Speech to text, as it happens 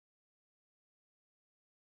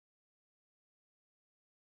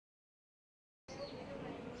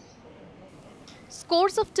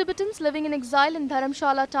Scores of Tibetans living in exile in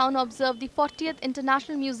Dharamshala town observed the 40th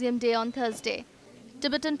International Museum Day on Thursday.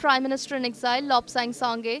 Tibetan Prime Minister in exile Lobsang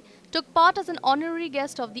Sangay took part as an honorary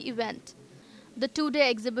guest of the event. The two-day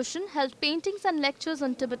exhibition held paintings and lectures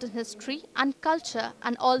on Tibetan history and culture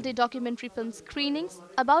and all-day documentary film screenings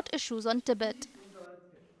about issues on Tibet.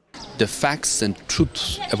 The facts and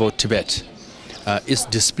truths about Tibet is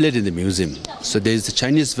displayed in the museum. So there is the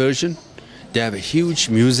Chinese version. They have a huge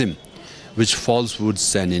museum which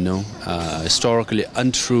falsehoods and historically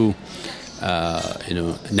untrue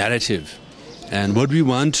narrative. And what we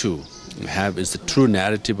want to have is the true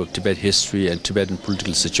narrative of Tibet history and Tibetan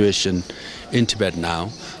political situation in Tibet now.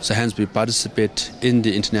 So hence we participate in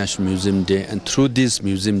the International Museum Day, and through this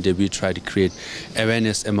Museum Day we try to create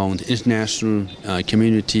awareness among the international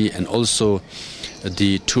community and also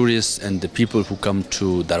the tourists and the people who come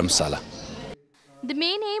to Dharamsala. The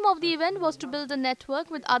main aim of the event was to build a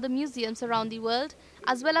network with other museums around the world,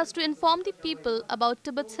 as well as to inform the people about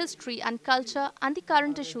Tibet's history and culture and the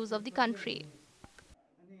current issues of the country.